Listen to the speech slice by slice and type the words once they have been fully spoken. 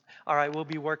All right, we'll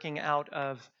be working out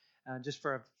of, just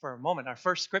for a moment, our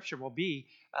first scripture will be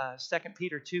 2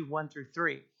 Peter 2, 1 through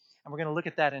 3. And we're going to look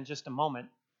at that in just a moment.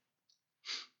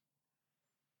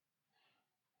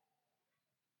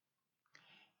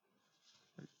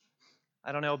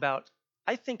 I don't know about,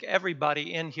 I think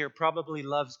everybody in here probably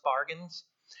loves bargains.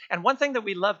 And one thing that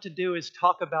we love to do is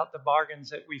talk about the bargains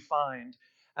that we find.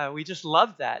 We just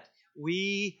love that.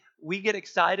 We get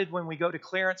excited when we go to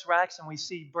clearance racks and we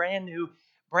see brand new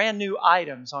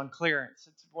items on clearance.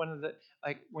 It's one of the,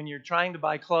 like when you're trying to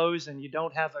buy clothes and you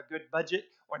don't have a good budget,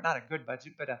 or not a good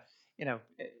budget, but you know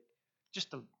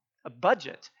just a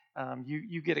budget.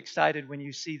 You get excited when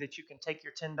you see that you can take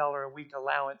your $10 a week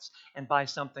allowance and buy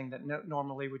something that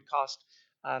normally would cost,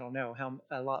 I don't know,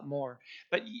 a lot more.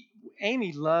 But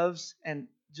Amy loves, and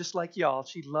just like y'all,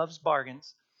 she loves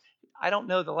bargains. I don't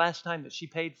know the last time that she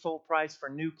paid full price for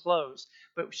new clothes,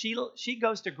 but she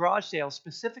goes to garage sales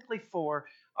specifically for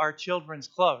our children's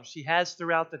clothes. She has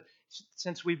throughout the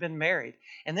since we've been married.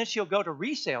 And then she'll go to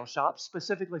resale shops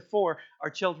specifically for our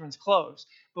children's clothes.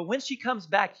 But when she comes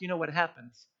back, you know what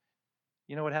happens?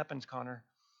 You know what happens, Connor?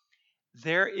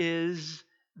 There is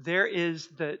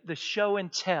the show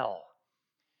and tell.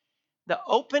 The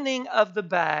opening of the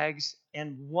bags,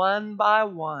 and one by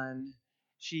one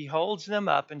she holds them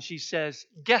up and she says,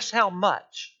 "Guess how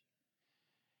much?"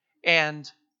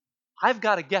 And I've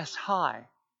got to guess high,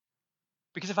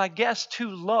 because if I guess too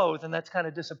low, then that's kind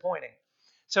of disappointing.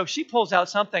 So she pulls out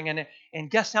something, and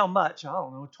guess how much? I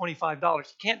don't know, $25.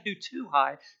 You can't do too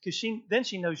high, because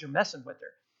she knows you're messing with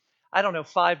her. I don't know,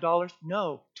 $5?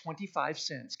 No, 25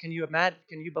 cents. Can you imagine?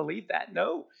 Can you believe that?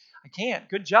 No, I can't.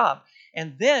 Good job.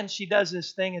 And then she does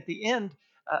this thing at the end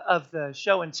of the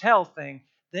show and tell thing.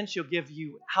 Then she'll give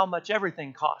you how much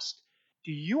everything cost.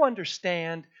 Do you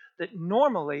understand that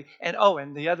normally, and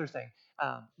the other thing,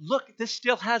 look, this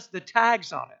still has the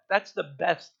tags on it. That's the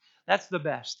best. That's the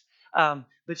best.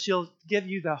 But she'll give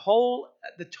you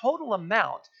the total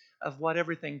amount of what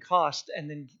everything cost, and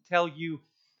then tell you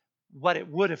what it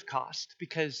would have cost,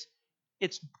 because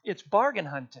it's bargain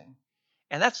hunting.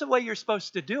 And that's the way you're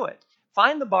supposed to do it.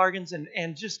 Find the bargains,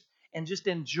 and just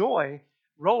enjoy,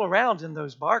 roll around in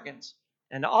those bargains.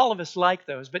 And all of us like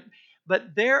those.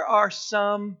 But there are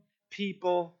some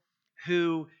people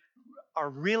who are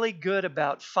really good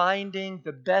about finding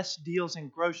the best deals in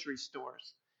grocery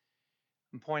stores.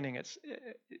 I'm pointing at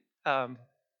um,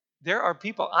 there are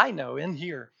people I know in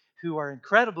here who are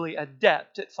incredibly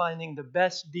adept at finding the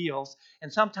best deals,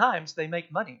 and sometimes they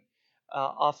make money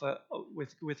off of,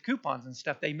 with coupons and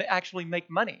stuff. They actually make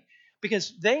money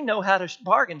because they know how to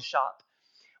bargain shop.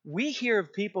 We hear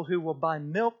of people who will buy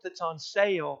milk that's on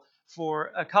sale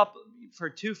for a cup for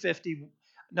 250.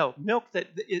 No, milk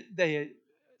that the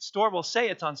store will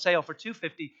say it's on sale for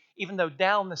 250, even though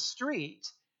down the street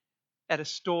at a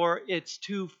store it's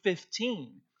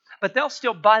 215. But they'll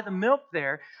still buy the milk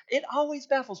there. It always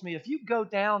baffles me. If you go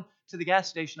down to the gas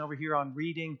station over here on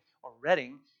Reading or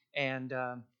Reading and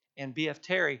BF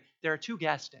Terry, there are two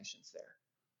gas stations there.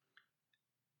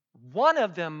 One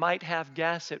of them might have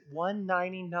gas at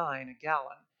 $1.99 a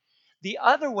gallon. The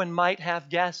other one might have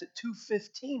gas at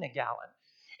 $2.15 a gallon.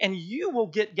 And you will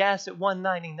get gas at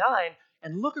 $1.99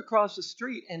 and look across the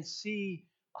street and see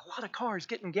a lot of cars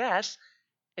getting gas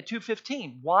at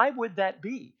 $2.15. Why would that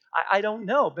be? I don't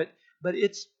know, but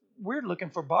we're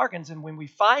looking for bargains, and when we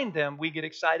find them, we get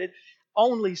excited.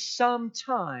 Only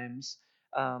sometimes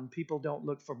people don't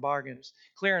look for bargains.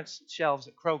 Clearance shelves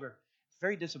at Kroger.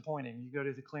 Very disappointing. You go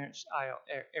to the clearance aisle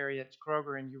area at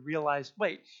Kroger and you realize,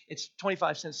 wait, it's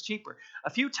 25 cents cheaper. A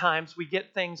few times we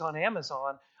get things on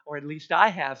Amazon, or at least I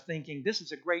have, thinking this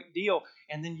is a great deal,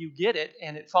 and then you get it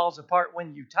and it falls apart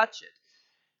when you touch it.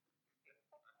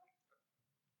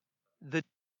 The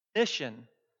definition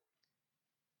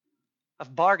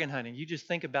of bargain hunting, you just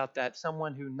think about that,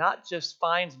 someone who not just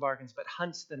finds bargains but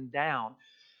hunts them down.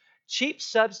 Cheap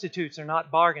substitutes are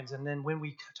not bargains. And then when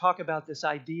we talk about this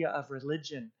idea of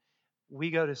religion,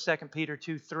 we go to 2 Peter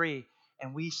 2:3,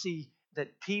 and we see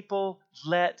that people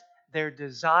let their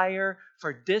desire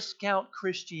for discount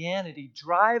Christianity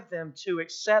drive them to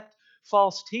accept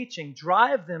false teaching,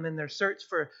 drive them in their search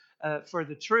for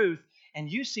the truth. And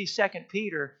you see 2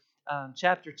 Peter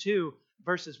chapter 2,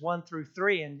 verses 1 through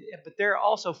 3. But there are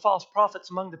also false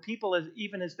prophets among the people,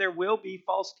 even as there will be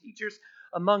false teachers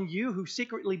among you who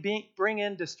secretly bring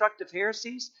in destructive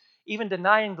heresies, even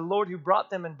denying the Lord who brought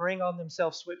them, and bring on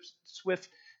themselves swift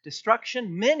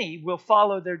destruction. Many will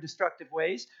follow their destructive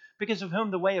ways, because of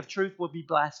whom the way of truth will be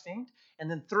blasphemed. And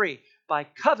then 3, by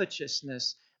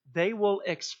covetousness they will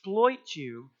exploit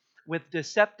you with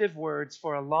deceptive words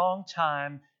for a long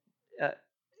time. Uh,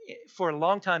 for a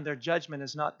long time, their judgment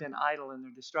has not been idle and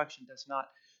their destruction does not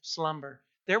slumber.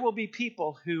 There will be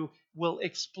people who will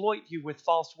exploit you with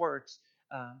false words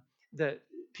that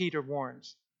Peter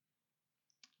warns.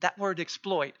 That word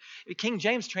exploit, King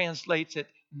James translates it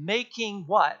making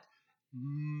what?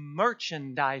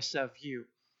 Merchandise of you.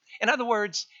 In other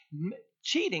words,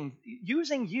 cheating,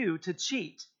 using you to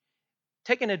cheat,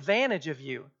 taking advantage of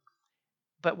you.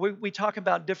 But we talk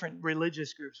about different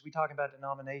religious groups. We talk about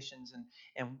denominations,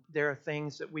 and there are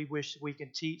things that we wish we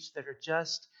could teach that are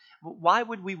just. Why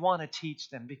would we want to teach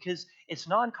them? Because it's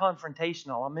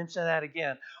non-confrontational. I'll mention that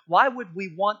again. Why would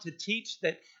we want to teach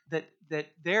that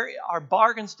there are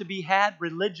bargains to be had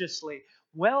religiously?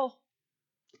 Well,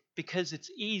 because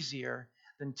it's easier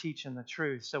than teaching the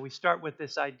truth. So we start with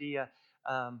this idea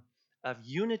um, of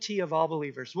unity of all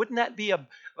believers. Wouldn't that be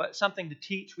something to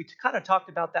teach? We kind of talked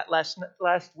about that last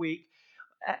week,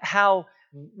 how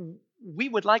we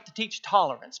would like to teach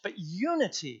tolerance, but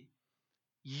unity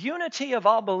of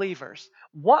all believers.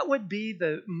 What would be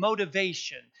the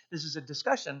motivation? This is a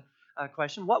discussion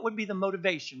question. What would be the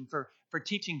motivation for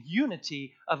teaching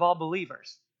unity of all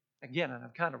believers? Again, and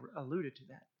I've kind of alluded to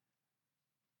that.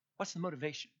 What's the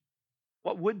motivation?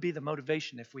 What would be the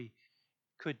motivation if we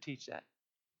could teach that?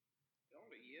 The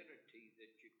only unity that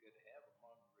you could have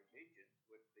among religions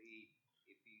would be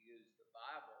if you use the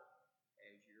Bible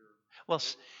as your Well,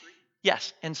 creed.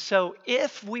 yes. And so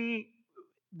if we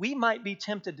might be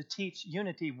tempted to teach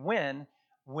unity when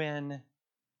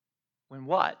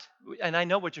what? And I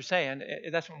know what you're saying.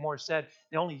 That's what Moore said.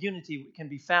 The only unity can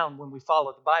be found when we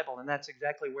follow the Bible, and that's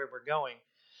exactly where we're going.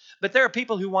 But there are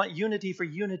people who want unity for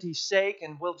unity's sake,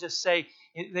 and will just say,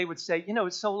 they would say,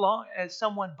 so long as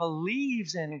someone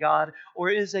believes in God or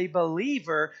is a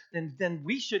believer, then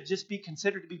we should just be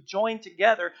considered to be joined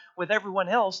together with everyone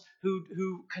else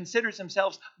who considers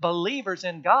themselves believers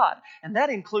in God. And that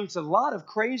includes a lot of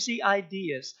crazy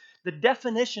ideas. The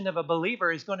definition of a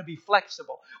believer is going to be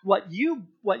flexible. What you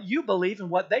believe and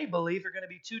what they believe are going to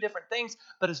be two different things,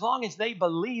 but as long as they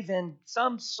believe in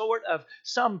some sort of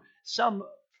some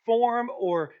form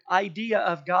or idea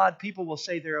of God, people will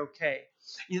say they're okay.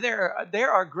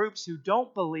 There are groups who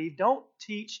don't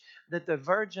teach that the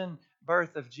virgin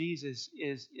birth of Jesus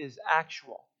is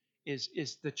actual,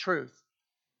 is the truth.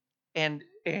 And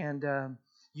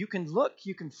you can look,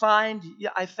 you can find.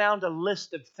 I found a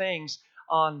list of things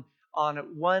on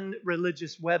one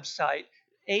religious website.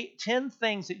 10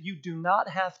 things that you do not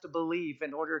have to believe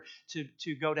in order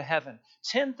to go to heaven.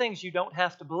 10 things you don't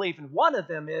have to believe. And one of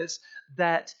them is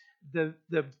that the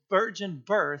virgin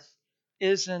birth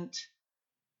isn't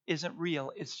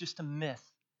real. It's just a myth.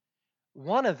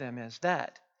 One of them is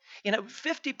that.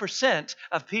 50%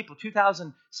 of people,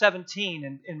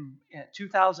 2017 and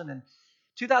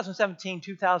 2017,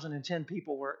 2010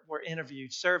 people were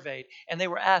interviewed, surveyed, and they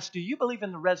were asked, do you believe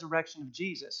in the resurrection of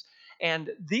Jesus?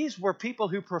 And these were people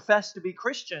who professed to be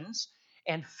Christians,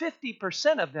 and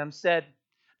 50% of them said,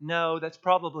 no, that's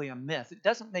probably a myth. It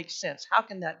doesn't make sense. How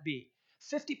can that be?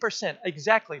 50%,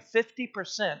 exactly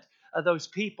 50% of those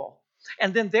people.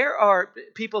 And then there are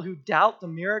people who doubt the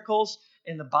miracles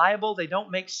in the Bible. They don't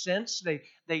make sense.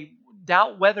 They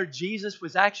doubt whether Jesus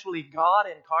was actually God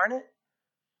incarnate.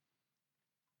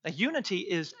 Now, unity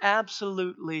is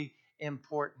absolutely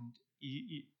important.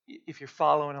 If you're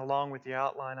following along with the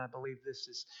outline, I believe this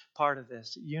is part of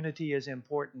this. Unity is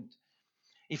important.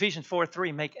 Ephesians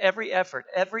 4:3, make every effort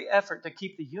to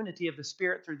keep the unity of the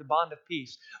Spirit through the bond of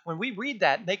peace. When we read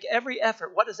that, make every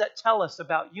effort, what does that tell us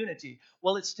about unity?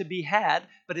 Well, it's to be had,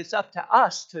 but it's up to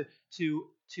us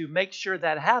to make sure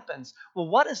that happens. Well,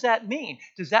 what does that mean?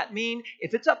 Does that mean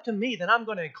if it's up to me, then I'm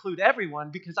going to include everyone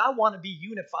because I want to be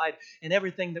unified in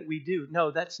everything that we do?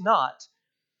 No, that's not.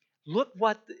 Look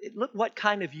what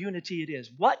kind of unity it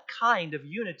is. What kind of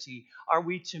unity are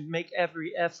we to make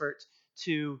every effort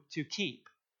to keep?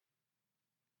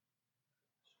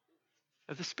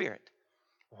 Of the Spirit.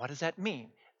 What does that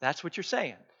mean? That's what you're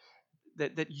saying.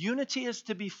 That unity is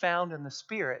to be found in the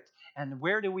Spirit. And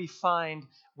where do we find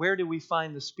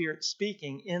the Spirit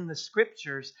speaking? In the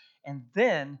Scriptures. And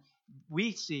then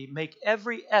we see make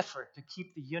every effort to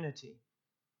keep the unity.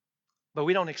 But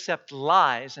we don't accept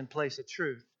lies in place of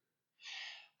truth.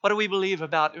 What do we believe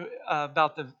about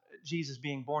the Jesus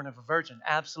being born of a virgin?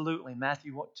 Absolutely,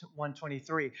 Matthew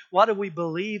 1:23. What do we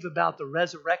believe about the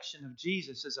resurrection of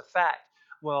Jesus as a fact?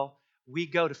 Well, we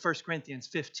go to 1 Corinthians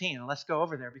 15, and let's go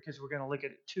over there because we're going to look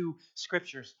at two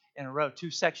scriptures in a row,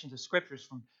 two sections of scriptures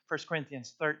from 1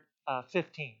 Corinthians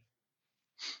 15.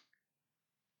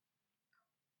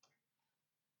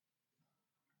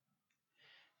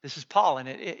 This is Paul, and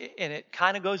it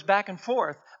kind of goes back and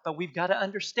forth, but we've got to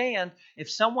understand if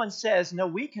someone says, no,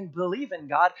 we can believe in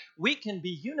God, we can be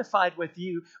unified with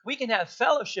you, we can have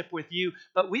fellowship with you,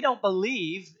 but we don't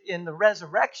believe in the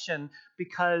resurrection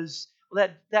because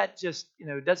that just,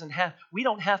 doesn't have, we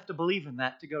don't have to believe in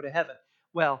that to go to heaven.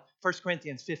 Well, 1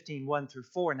 Corinthians 15, 1 through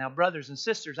 4. Now, brothers and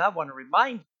sisters, I want to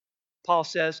remind you, Paul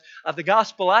says, of the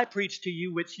gospel I preached to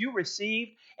you, which you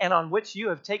received and on which you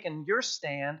have taken your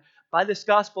stand. By this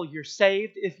gospel you're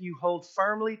saved if you hold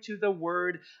firmly to the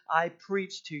word I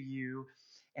preached to you.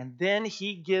 And then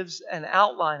he gives an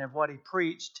outline of what he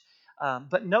preached.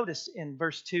 But notice in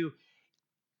verse 2,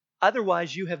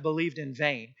 otherwise you have believed in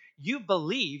vain. You've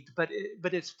believed, but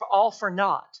it's all for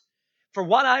naught. For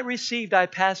what I received, I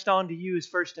passed on to you as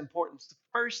first importance. The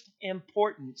first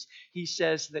importance, he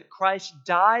says, that Christ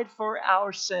died for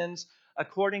our sins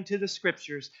according to the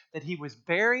Scriptures, that he was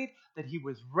buried, that he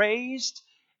was raised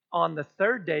on the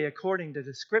third day according to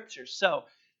the Scriptures. So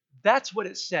that's what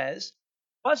it says.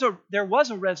 There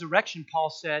was a resurrection, Paul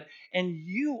said, and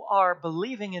you are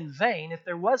believing in vain if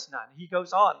there was none. He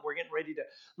goes on. We're getting ready to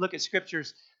look at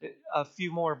Scriptures a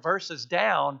few more verses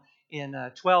down in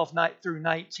 12 through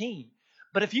 19.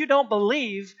 But if you don't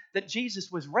believe that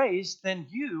Jesus was raised, then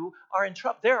you are in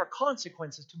trouble. There are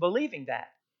consequences to believing that.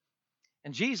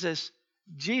 And Jesus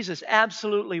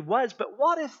absolutely was. But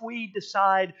what if we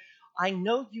decide, I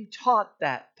know you taught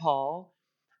that, Paul,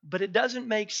 but it doesn't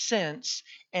make sense,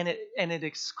 and it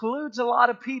excludes a lot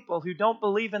of people who don't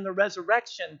believe in the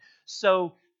resurrection.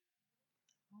 So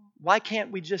why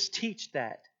can't we just teach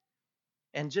that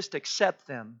and just accept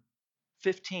them?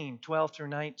 15, 12 through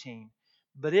 19.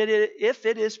 But if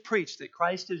it is preached that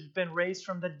Christ has been raised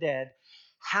from the dead,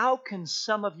 how can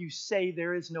some of you say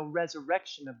there is no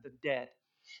resurrection of the dead?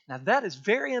 Now, that is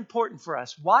very important for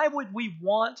us. Why would we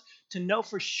want to know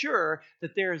for sure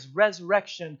that there is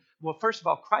resurrection? Well, first of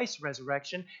all, Christ's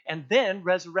resurrection, and then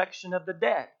resurrection of the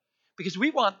dead. Because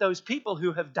we want those people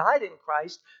who have died in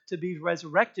Christ to be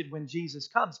resurrected when Jesus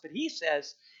comes. But he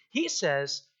says,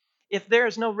 if there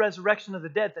is no resurrection of the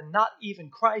dead, then not even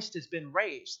Christ has been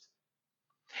raised.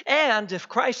 And if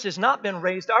Christ has not been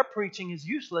raised, our preaching is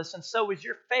useless, and so is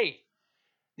your faith.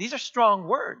 These are strong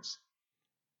words.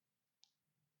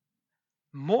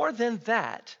 More than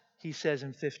that, he says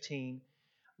in 15,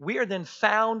 we are then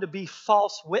found to be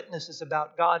false witnesses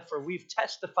about God, for we've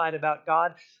testified about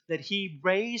God that he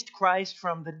raised Christ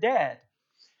from the dead.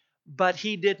 But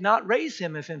he did not raise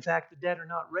him if, in fact, the dead are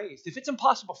not raised. If it's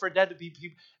impossible for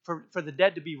the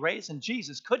dead to be raised, and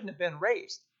Jesus couldn't have been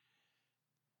raised.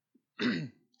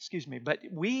 Excuse me. But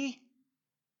and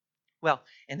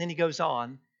then he goes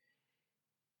on.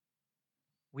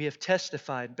 We have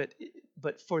testified,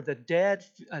 but for the dead,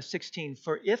 16,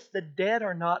 for if the dead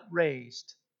are not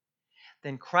raised,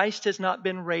 then Christ has not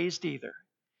been raised either.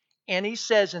 And he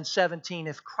says in 17,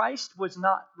 if Christ was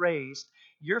not raised,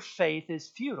 your faith is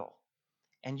futile,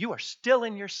 and you are still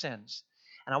in your sins.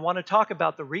 And I want to talk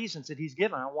about the reasons that he's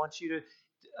given. I want you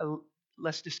to,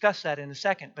 let's discuss that in a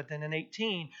second. But then in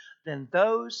 18, then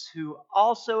those who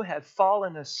also have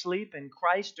fallen asleep in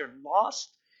Christ are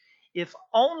lost. If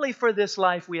only for this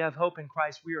life we have hope in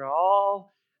Christ, we are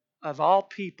all, of all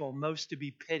people, most to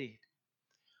be pitied.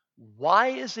 Why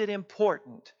is it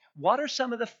important? What are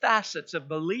some of the facets of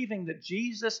believing that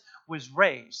Jesus was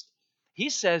raised? He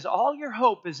says all your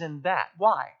hope is in that.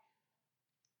 Why?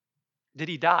 Did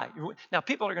he die? Now,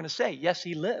 people are going to say, yes,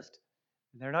 he lived.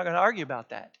 They're not going to argue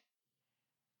about that.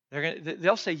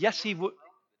 They'll say, yes, he would.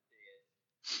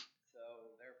 So,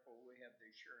 therefore, we have the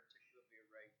assurance that he'll be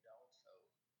raised also.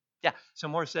 Yeah, so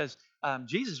Moore says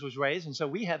Jesus was raised, and so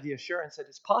we have the assurance that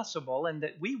it's possible and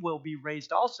that we will be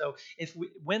raised also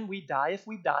when we die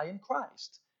in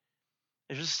Christ.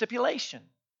 There's a stipulation.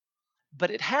 But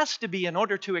it has to be in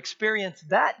order to experience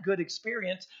that good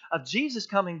experience of Jesus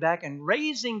coming back and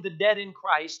raising the dead in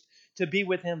Christ to be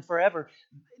with him forever.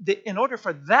 In order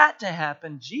for that to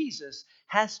happen, Jesus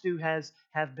has to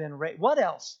have been raised. What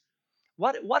else?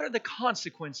 What are the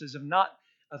consequences of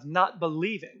not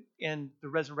believing in the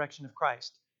resurrection of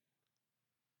Christ?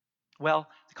 Well,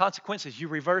 the consequences, you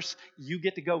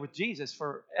get to go with Jesus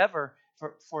forever,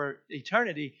 for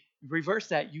eternity. Reverse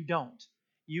that, you don't.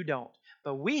 You don't.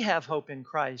 But we have hope in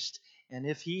Christ, and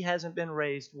if he hasn't been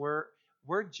raised, we're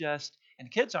just,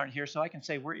 and kids aren't here, so I can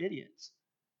say we're idiots.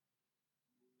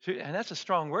 And that's a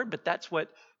strong word, but that's what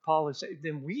Paul is saying.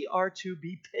 Then we are to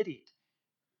be pitied.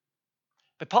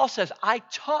 But Paul says, I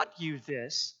taught you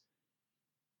this,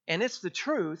 and it's the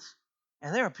truth,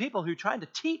 and there are people who are trying to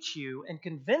teach you and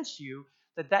convince you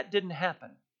that didn't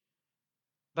happen.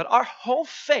 But our whole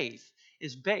faith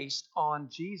is based on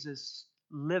Jesus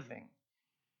living.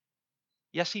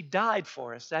 Yes, he died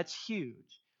for us. That's huge.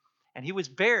 And he was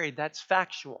buried. That's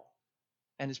factual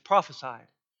and is prophesied.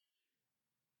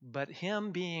 But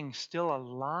him being still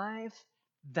alive,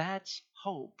 that's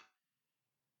hope.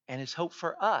 And it's hope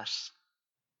for us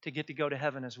to get to go to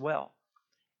heaven as well.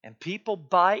 And people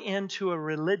buy into a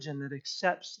religion that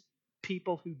accepts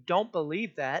people who don't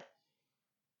believe that.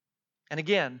 And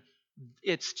again,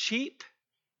 it's cheap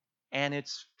and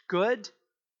it's good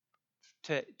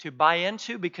to buy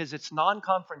into because it's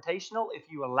non-confrontational if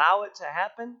you allow it to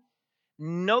happen.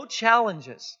 No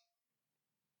challenges.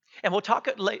 And we'll talk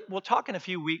in a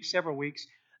few weeks, several weeks,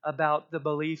 about the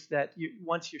belief that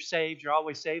once you're saved, you're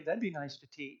always saved. That'd be nice to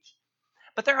teach.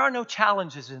 But there are no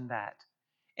challenges in that.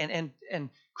 And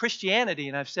Christianity,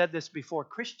 and I've said this before,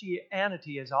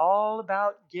 Christianity is all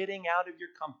about getting out of your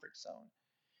comfort zone.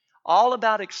 All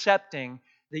about accepting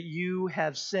that you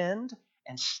have sinned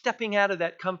and stepping out of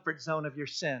that comfort zone of your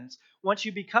sins. Once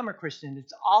you become a Christian,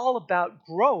 it's all about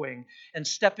growing and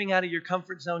stepping out of your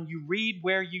comfort zone. You read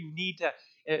where you need to.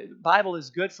 Bible is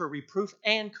good for reproof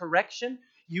and correction.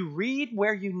 You read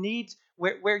where you need,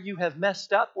 where you have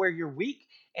messed up, where you're weak,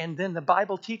 and then the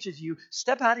Bible teaches you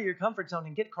step out of your comfort zone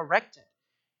and get corrected.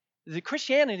 The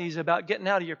Christianity is about getting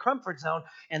out of your comfort zone,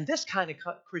 and this kind of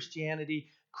Christianity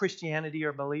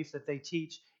or belief that they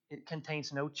teach, it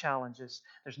contains no challenges.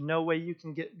 There's no way you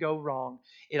can go wrong.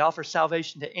 It offers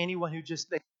salvation to anyone who just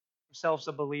thinks themselves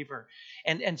a believer.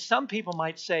 And some people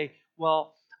might say,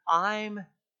 "Well, I'm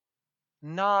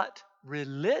not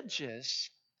religious.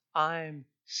 I'm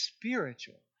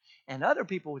spiritual." And other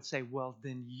people would say, "Well,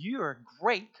 then you're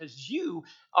great because you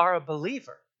are a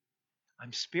believer."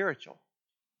 I'm spiritual.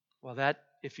 Well, that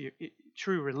if you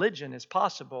true religion is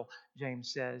possible,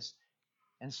 James says,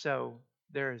 and so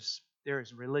there is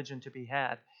religion to be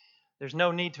had. There's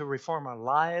no need to reform our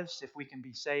lives if we can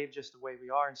be saved just the way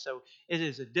we are, and so it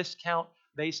is a discount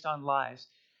based on lives.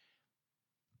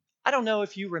 I don't know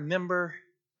if you remember,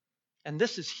 and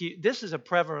this is a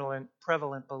prevalent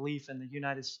belief in the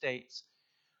United States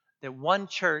that one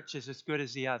church is as good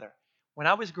as the other. When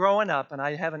I was growing up, and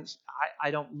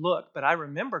I don't look, but I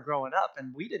remember growing up,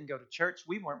 and we didn't go to church.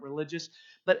 We weren't religious.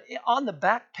 But on the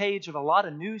back page of a lot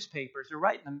of newspapers, or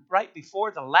right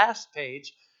before the last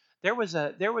page, there was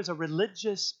a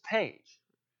religious page,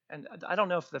 and I don't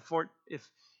know if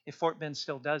if Fort Bend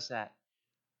still does that.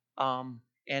 And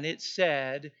it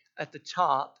said at the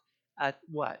top, at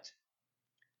what?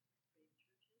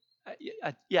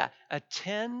 Yeah,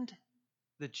 attend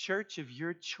the church of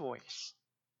your choice.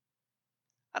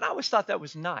 And I always thought that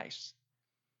was nice.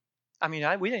 I mean,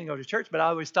 we didn't go to church, but I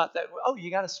always thought that, oh,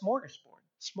 you got a smorgasbord.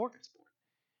 Smorgasbord.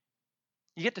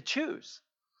 You get to choose.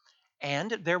 And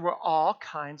there were all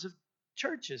kinds of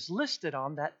churches listed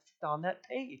on that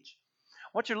page.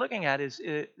 What you're looking at is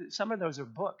some of those are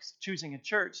books, choosing a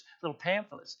church, little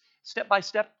pamphlets,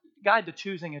 step-by-step guide to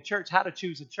choosing a church, how to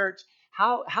choose a church,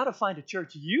 how to find a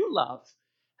church you love,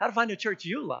 how to find a church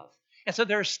you love. And so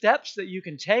there are steps that you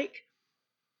can take.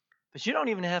 But you don't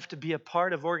even have to be a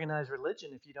part of organized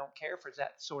religion if you don't care for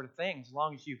that sort of thing, as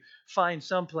long as you find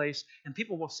some place. And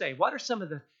people will say, what are some of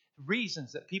the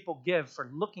reasons that people give for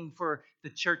looking for the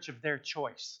church of their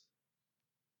choice?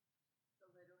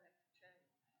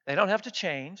 They don't have to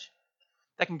change.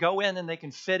 They can go in and they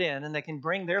can fit in and they can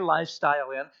bring their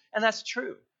lifestyle in. And that's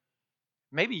true.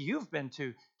 Maybe you've been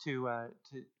to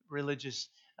religious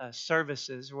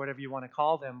services or whatever you want to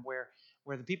call them, where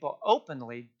the people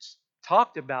openly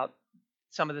talked about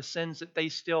some of the sins that they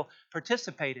still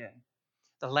participate in.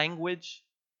 The language.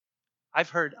 I've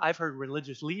heard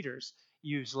religious leaders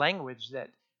use language that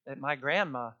my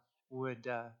grandma would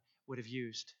have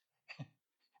used.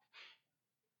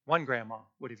 One grandma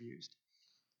would have used.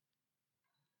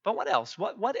 But what else?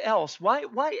 What else?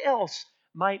 Why else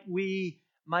might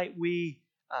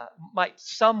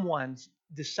someone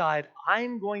decide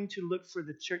I'm going to look for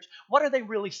the church? What are they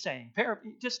really saying?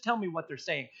 Just tell me what they're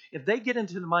saying. If they get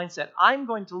into the mindset, I'm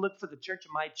going to look for the church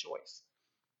of my choice.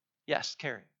 Yes,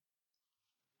 Carrie.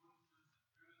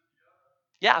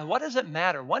 Yeah, what does it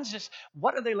matter? One's just,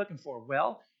 what are they looking for?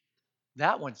 Well,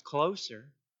 that one's closer.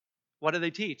 What do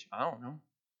they teach? I don't know.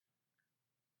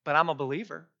 But I'm a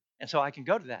believer, and so I can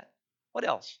go to that. What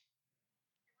else?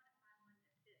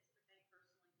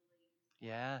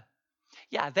 Yeah.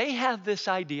 Yeah, they have this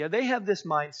idea, they have this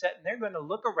mindset, and they're going to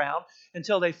look around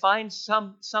until they find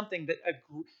something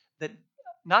that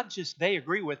not just they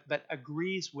agree with, but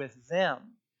agrees with them.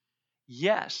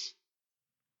 Yes.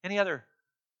 Any other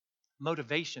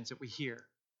motivations that we hear?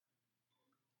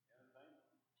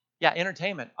 Yeah,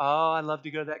 entertainment. Oh, I love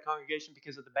to go to that congregation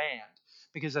because of the band,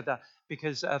 because of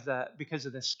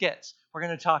the skits. We're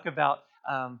going to talk about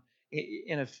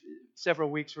In several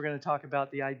weeks, we're going to talk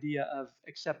about the idea of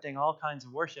accepting all kinds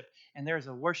of worship. And there's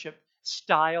a worship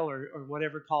style or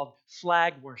whatever called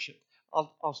flag worship.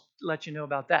 I'll let you know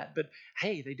about that. But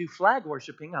hey, they do flag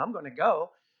worshiping. I'm going to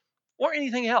go. Or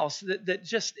anything else that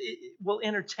just will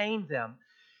entertain them.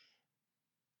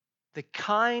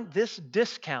 This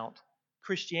discount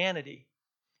Christianity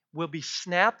will be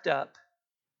snapped up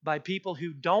by people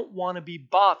who don't want to be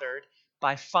bothered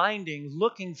by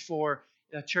looking for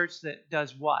a church that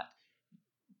does what?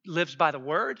 Lives by the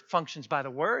word, functions by the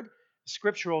word,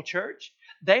 scriptural church.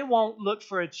 They won't look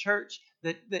for a church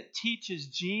that teaches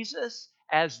Jesus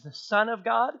as the Son of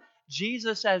God,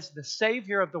 Jesus as the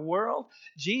Savior of the world,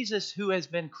 Jesus who has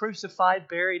been crucified,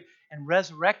 buried, and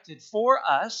resurrected for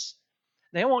us.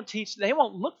 They won't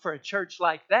look for a church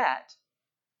like that.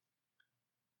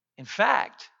 In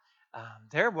fact,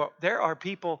 there are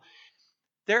people,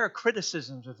 there are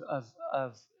criticisms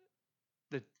of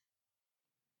the,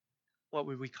 what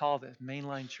would we call the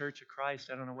mainline Church of Christ?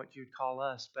 I don't know what you'd call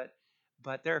us,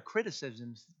 but there are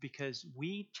criticisms because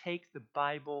we take the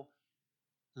Bible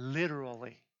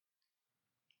literally,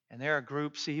 and there are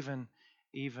groups, even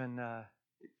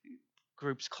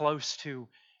groups close to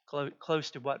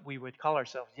what we would call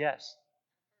ourselves. Yes.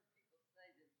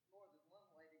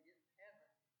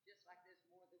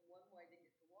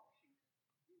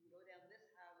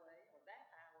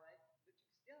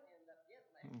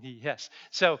 Yes.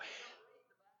 So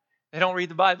they don't read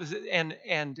the Bible, and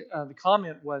the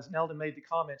comment was, Nelda made the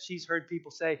comment. She's heard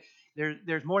people say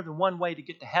there's more than one way to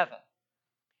get to heaven,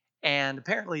 and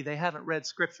apparently they haven't read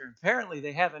Scripture. Apparently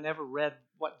they haven't ever read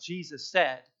what Jesus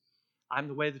said. I'm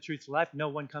the way, the truth, the life. No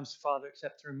one comes to the Father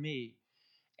except through me.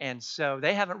 And so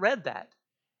they haven't read that.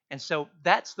 And so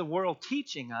that's the world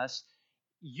teaching us.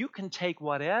 You can take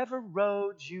whatever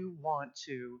road you want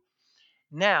to.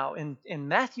 Now, in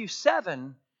Matthew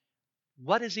 7,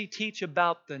 what does he teach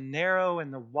about the narrow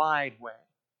and the wide way?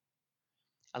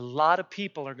 A lot of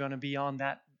people are going to be on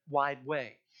that wide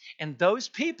way. And those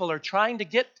people are trying to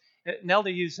get, Nelda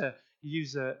use a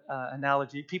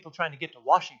analogy, people trying to get to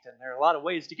Washington. There are a lot of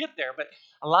ways to get there, but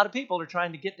a lot of people are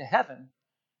trying to get to heaven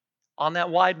on that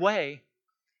wide way.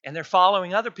 And they're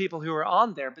following other people who are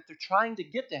on there, but they're trying to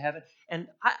get to heaven. And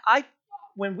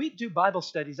when we do Bible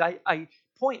studies, I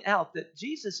point out that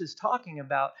Jesus is talking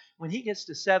about, when he gets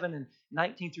to 7 and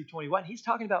 19 through 21, he's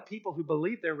talking about people who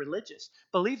believe they're religious,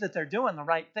 believe that they're doing the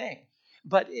right thing.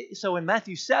 So in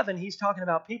Matthew 7, he's talking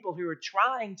about people who are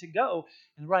trying to go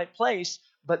in the right place,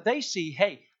 but they see,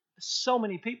 hey, so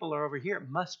many people are over here. It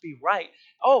must be right.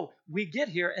 Oh, we get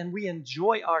here and we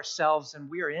enjoy ourselves and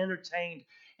we are entertained.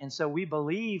 And so we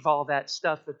believe all that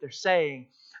stuff that they're saying.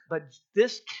 But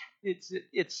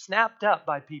it's snapped up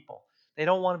by people. They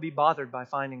don't want to be bothered by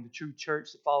finding the true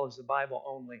church that follows the Bible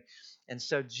only. And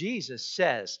so Jesus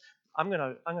says, I'm going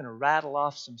to rattle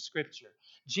off some scripture.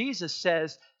 Jesus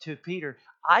says to Peter,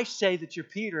 I say that you're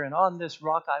Peter, and on this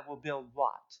rock I will build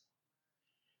what?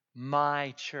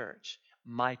 My church.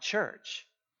 My church.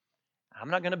 I'm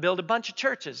not going to build a bunch of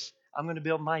churches. I'm going to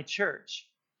build my church.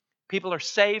 People are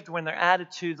saved when they're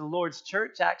added to the Lord's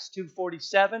church, Acts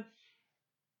 2:47,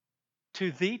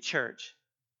 to the church.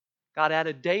 God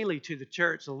added daily to the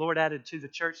church. The Lord added to the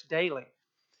church daily.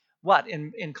 What?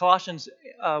 In Colossians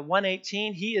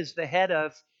 1:18, he is the head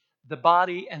of the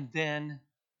body and then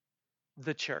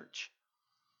the church.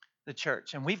 The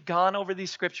church. And we've gone over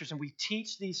these scriptures and we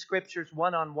teach these scriptures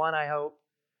one-on-one, I hope.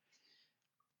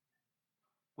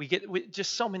 We get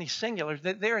just so many singulars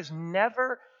that there is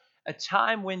never a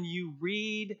time when you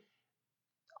read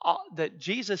that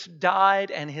Jesus died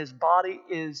and his body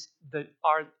is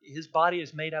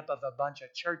made up of a bunch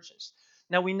of churches.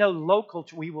 Now we know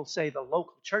we will say the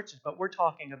local churches, but we're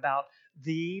talking about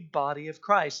the body of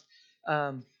Christ.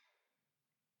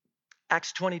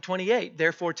 Acts 20:28.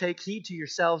 Therefore take heed to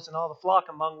yourselves and all the flock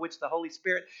among which the Holy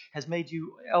Spirit has made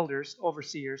you elders,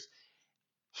 overseers.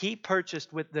 He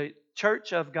purchased with the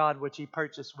church of God, which he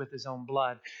purchased with his own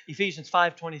blood. Ephesians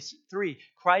 5:23.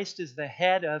 Christ is the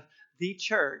head of the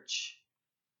church,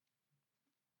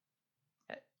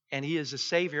 and he is the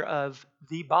Savior of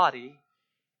the body.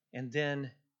 And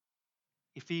then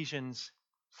Ephesians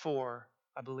 4,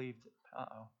 I believe.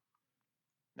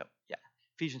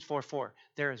 Ephesians 4:4.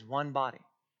 There is one body.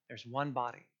 There's one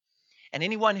body. And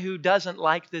anyone who doesn't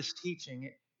like this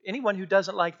teaching, anyone who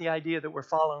doesn't like the idea that we're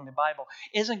following the Bible,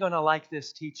 isn't going to like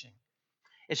this teaching.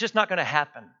 It's just not going to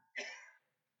happen.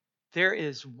 There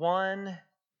is one.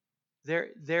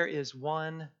 There is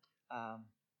one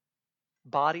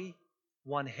body,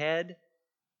 one head,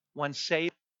 one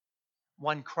Savior,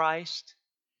 one Christ,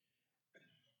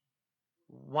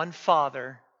 one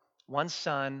Father, one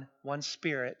Son, one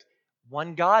Spirit,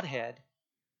 one Godhead.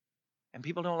 And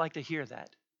people don't like to hear that.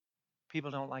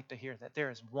 People don't like to hear that. There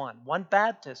is one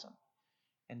baptism.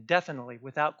 And definitely,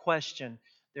 without question,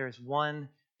 there's one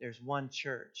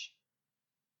church.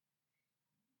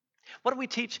 What do we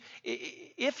teach?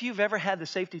 If you've ever had the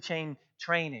safety chain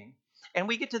training, and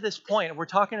we get to this point, and we're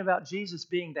talking about Jesus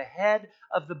being the head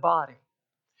of the body,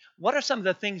 what are some of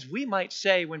the things we might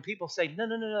say when people say, no,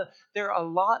 no, no, no, there are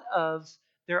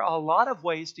a lot of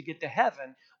ways to get to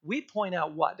heaven? We point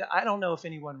out what? I don't know if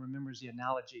anyone remembers the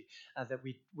analogy that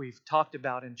we've talked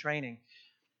about in training.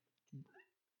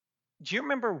 Do you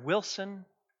remember Wilson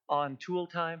on Tool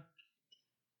Time?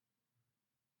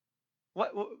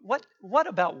 What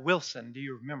about Wilson do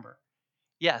you remember?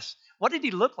 Yes. What did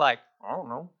he look like? I don't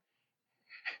know.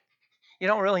 You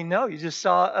don't really know. You just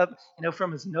saw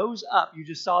from his nose up, you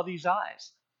just saw these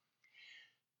eyes.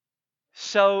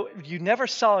 So you never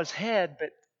saw his head,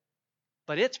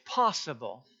 but it's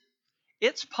possible.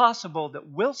 It's possible that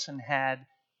Wilson had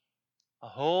a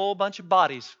whole bunch of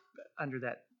bodies under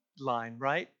that line,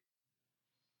 right?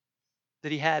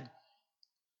 That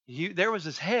there was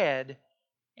his head,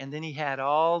 and then he had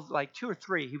all like two or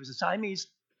three. He was a Siamese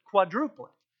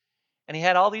quadruplet, and he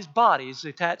had all these bodies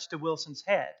attached to Wilson's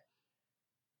head.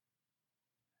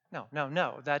 No, no,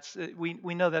 no. That's we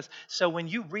know that's so. When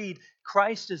you read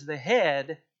Christ as the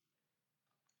head,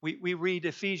 we read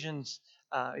Ephesians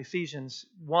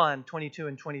 1:22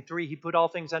 and 23. He put all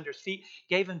things under his feet,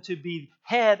 gave him to be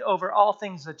head over all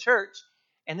things the church,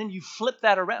 and then you flip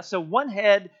that around. So one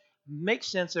head makes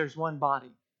sense. There's one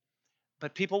body.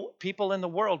 But people in the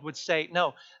world would say,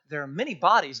 no, there are many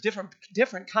bodies,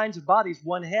 different kinds of bodies,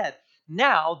 one head.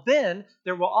 Now, then,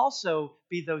 there will also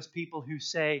be those people who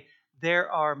say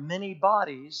there are many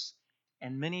bodies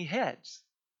and many heads.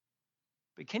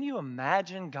 But can you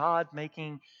imagine God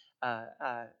making a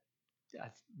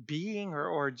being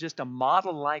or just a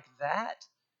model like that?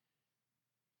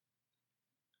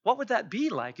 What would that be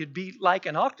like? It'd be like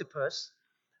an octopus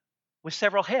with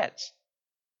several heads.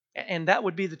 And that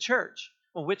would be the church.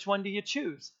 Well, which one do you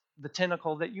choose? The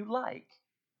tentacle that you like.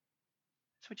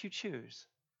 That's what you choose.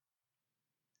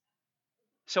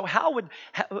 So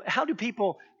how do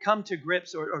people come to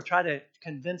grips or try to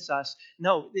convince us?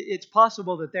 No, it's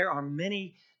possible that there are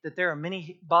many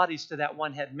bodies to that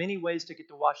one head, many ways to get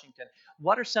to Washington.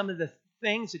 What are some of the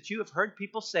things that you have heard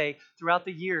people say throughout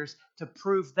the years to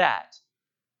prove that?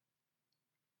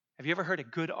 Have you ever heard a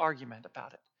good argument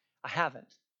about it? I haven't.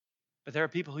 But there are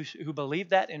people who believe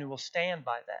that and who will stand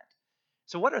by that.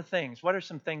 So what are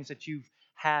some things that you've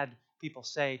had people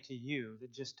say to you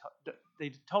that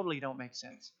they totally don't make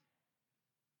sense?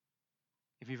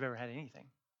 If you've ever had anything.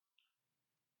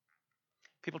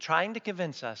 People trying to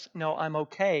convince us, no, I'm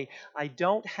okay. I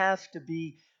don't have to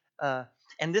be,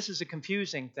 and this is a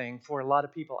confusing thing for a lot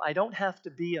of people. I don't have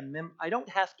to be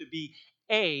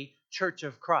a Church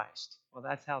of Christ. Well,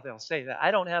 that's how they'll say that.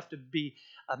 I don't have to be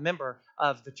a member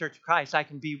of the Church of Christ. I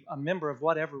can be a member of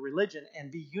whatever religion and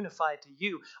be unified to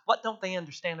you. What don't they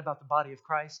understand about the body of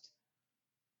Christ?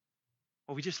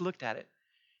 Well, we just looked at it.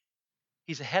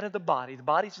 He's the head of the body. The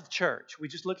body's the church. We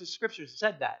just looked at the scriptures and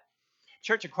said that.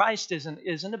 Church of Christ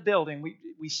isn't a building.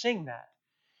 We sing that.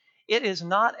 It is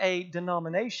not a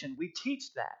denomination. We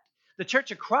teach that. The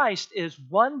Church of Christ is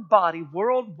one body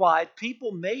worldwide,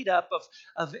 people made up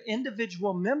of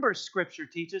individual members, Scripture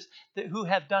teaches, who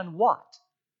have done what?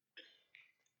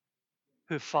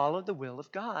 Who have followed the will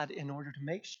of God in order to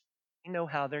make sure they know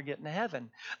how they're getting to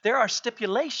heaven. There are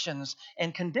stipulations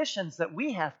and conditions that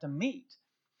we have to meet.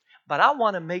 But I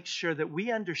want to make sure that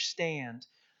we understand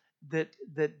that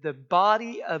the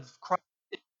body of Christ,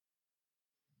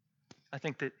 I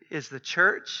think, that is the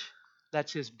church.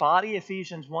 That's his body,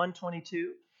 Ephesians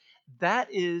 1:22. That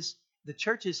is, the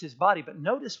church is his body. But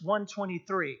notice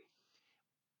 1:23.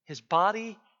 His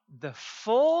body, the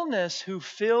fullness who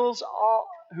fills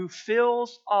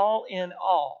all in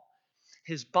all.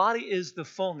 His body is the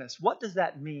fullness. What does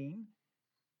that mean?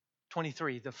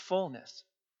 23, the fullness.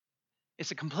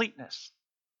 It's a completeness.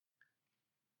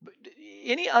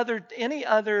 Any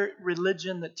other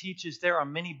religion that teaches there are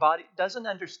many bodies doesn't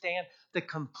understand the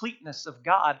completeness of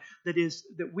God, that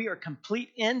we are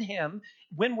complete in him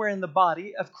when we're in the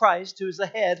body of Christ, who is the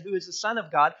head, who is the Son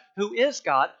of God, who is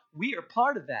God. We are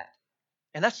part of that.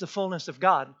 And that's the fullness of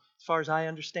God, as far as I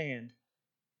understand.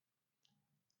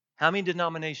 How many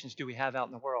denominations do we have out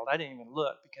in the world? I didn't even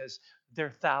look because there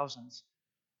are thousands.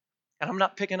 And I'm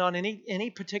not picking on any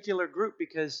particular group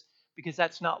because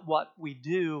that's not what we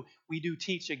do. We do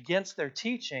teach against their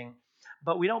teaching,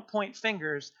 but we don't point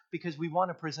fingers because we want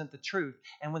to present the truth.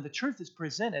 And when the truth is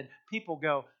presented, people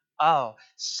go, Oh,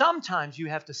 sometimes you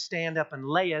have to stand up and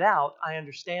lay it out. I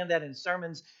understand that in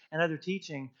sermons and other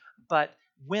teaching. But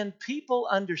when people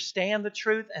understand the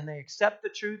truth and they accept the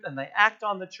truth and they act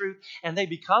on the truth and they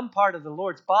become part of the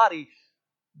Lord's body,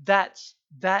 that's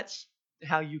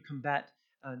how you combat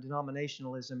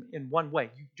denominationalism in one way.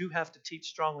 You do have to teach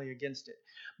strongly against it.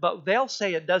 But they'll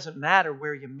say it doesn't matter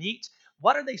where you meet.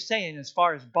 What are they saying as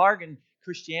far as bargain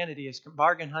Christianity is,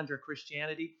 bargain hunter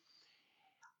Christianity?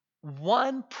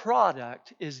 One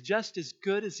product is just as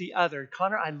good as the other.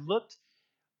 Connor, I looked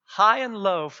high and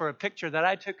low for a picture that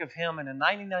I took of him in a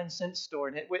 99-cent store,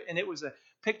 and it was a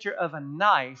picture of a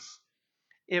knife.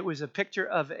 It was a picture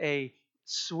of a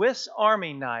Swiss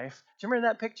Army knife. Do you remember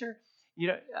that picture?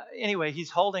 Anyway,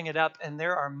 he's holding it up, and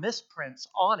there are misprints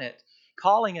on it,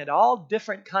 calling it all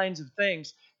different kinds of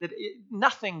things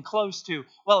nothing close to.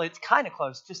 Well, it's kind of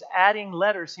close, just adding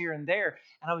letters here and there.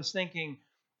 And I was thinking,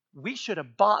 we should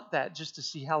have bought that just to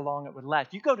see how long it would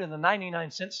last. You go to the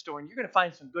 99-cent store, and you're going to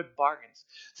find some good bargains.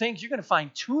 You're going to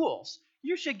find tools.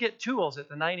 You should get tools at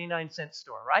the 99-cent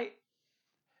store, right?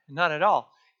 Not at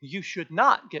all. You should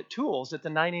not get tools at the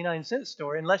 99-cent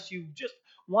store unless you just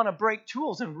want to break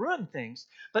tools and ruin things.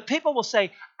 But people will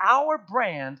say, our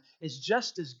brand is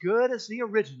just as good as the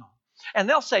original. And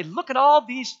they'll say, look at all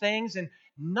these things, and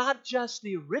not just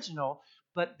the original,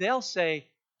 but they'll say,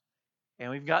 and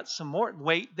we've got some more.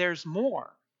 Wait, there's more.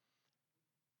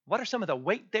 What are some of the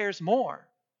wait, there's more?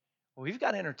 Well, we've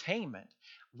got entertainment.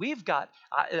 We've got,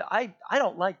 I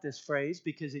don't like this phrase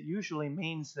because it usually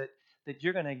means that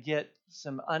you're going to get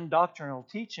some undoctrinal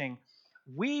teaching.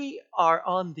 We are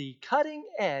on the cutting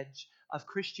edge of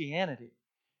Christianity.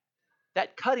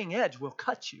 That cutting edge will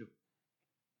cut you.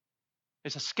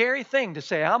 It's a scary thing to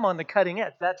say, I'm on the cutting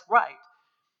edge. That's right.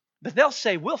 But they'll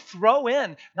say, we'll throw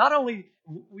in, not only,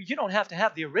 you don't have to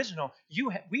have the original,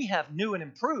 we have new and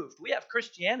improved. We have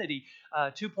Christianity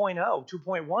 2.0,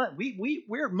 2.1.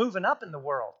 We're moving up in the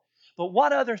world. But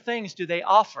what other things do they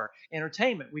offer?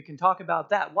 Entertainment, we can talk about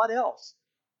that. What else?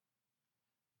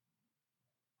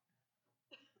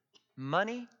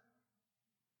 Money.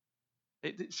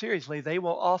 Seriously, they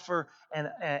will offer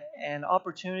an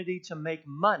opportunity to make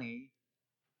money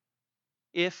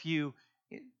if you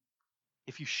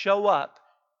show up.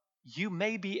 You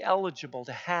may be eligible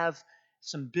to have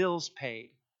some bills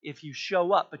paid if you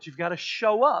show up, but you've got to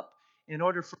show up in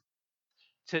order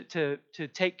to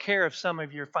take care of some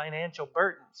of your financial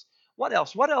burdens. What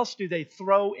else? What else do they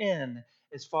throw in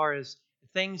as far as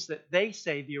things that they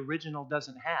say the original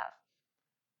doesn't have?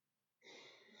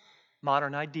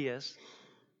 Modern ideas.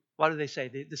 What do they say?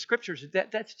 The scriptures,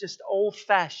 that's just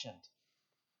old-fashioned.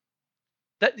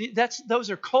 Those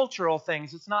are cultural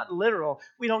things. It's not literal.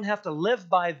 We don't have to live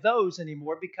by those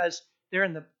anymore because they're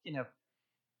in the,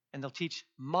 and they'll teach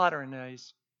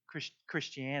modernized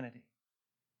Christianity.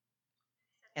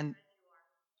 And,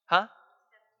 huh?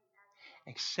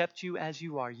 Accept you as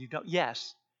you are. You don't,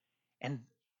 yes. And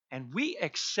we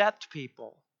accept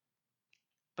people,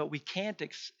 but we can't,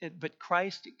 but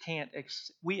Christ can't,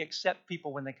 we accept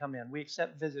people when they come in. We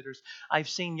accept visitors. I've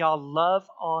seen y'all love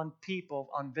on people,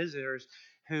 on visitors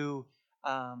who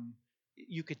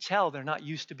you could tell they're not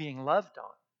used to being loved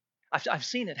on. I've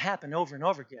seen it happen over and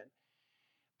over again.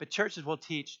 But churches will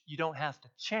teach you don't have to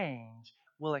change.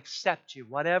 We'll accept you.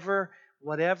 Whatever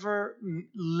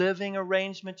living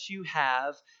arrangements you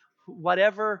have,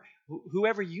 whoever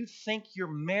you think you're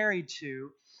married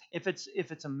to, if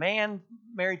it's a man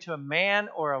married to a man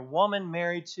or a woman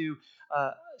married to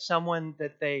someone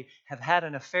that they have had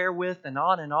an affair with and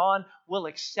on, we'll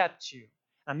accept you.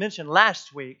 I mentioned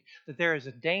last week that there is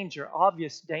a danger,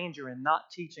 obvious danger in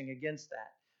not teaching against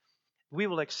that. We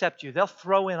will accept you. They'll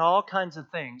throw in all kinds of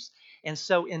things. And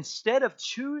so instead of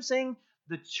choosing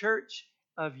the church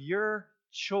of your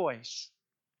choice,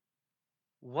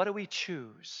 what do we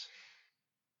choose?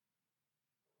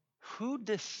 Who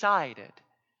decided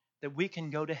that we can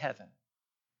go to heaven?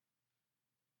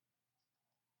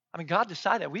 I mean, God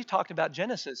decided. We talked about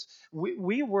Genesis.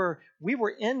 We were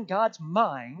in God's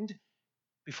mind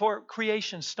before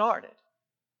creation started.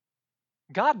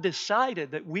 God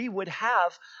decided that we would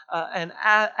have an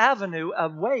avenue, a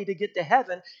way to get to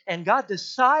heaven, and God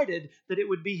decided that it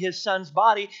would be His Son's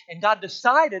body, and God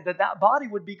decided that that body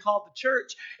would be called the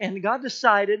church, and God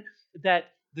decided that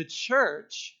the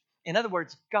church, in other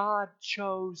words, God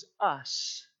chose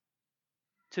us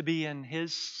to be in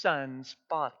His Son's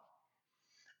body.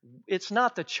 It's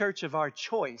not the church of our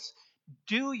choice.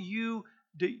 Do you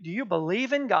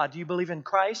believe in God? Do you believe in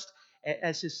Christ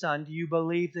as His Son? Do you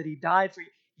believe that He died for you?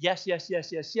 Yes, yes,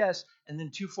 yes, yes, yes. And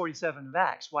then 2:47 of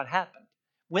Acts, what happened?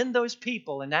 When those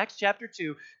people in Acts chapter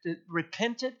 2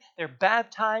 repented, they're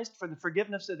baptized for the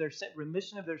forgiveness of their sin,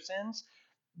 remission of their sins,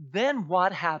 then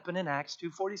what happened in Acts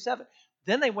 2:47?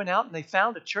 Then they went out and they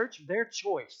found a church of their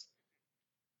choice.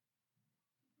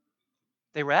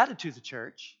 They were added to the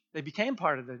church. They became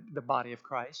part of the body of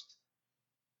Christ.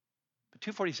 But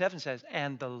 2:47 says,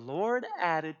 and the Lord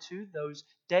added to those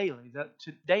daily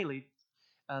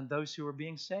those who were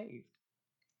being saved.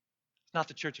 It's not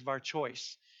the church of our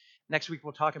choice. Next week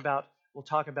we'll talk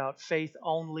about faith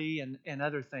only and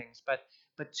other things.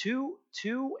 But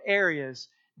two areas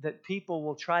that people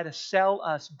will try to sell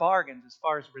us bargains as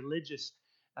far as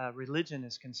religion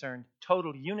is concerned: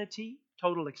 total unity,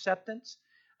 total acceptance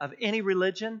of any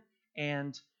religion,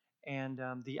 and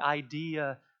the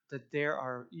idea that there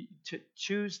are to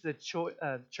choose the church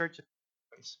of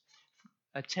choice,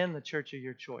 attend the church of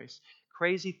your choice.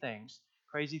 Crazy things,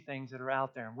 crazy things that are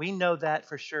out there. And we know that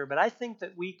for sure. But I think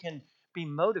that we can be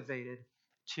motivated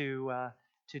to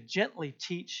gently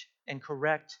teach and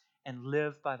correct and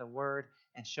live by the word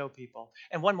and show people.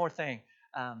 And one more thing,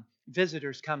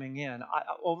 visitors coming in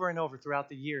over and over throughout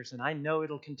the years, and I know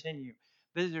it'll continue.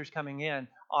 Visitors coming in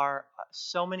are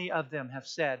so many of them have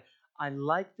said, I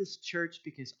like this church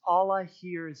because all I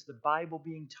hear is the Bible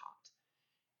being taught.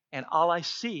 And all I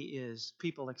see is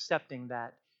people accepting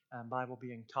that Bible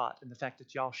being taught. And the fact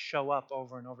that y'all show up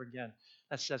over and over again,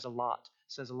 that says a lot.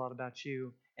 It says a lot about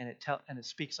you, and it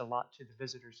speaks a lot to the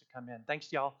visitors that come in.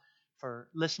 Thanks, y'all, for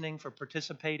listening, for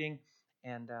participating.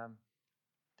 And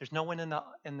there's no one in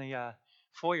the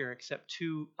foyer except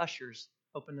two ushers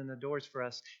opening the doors for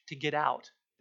us to get out.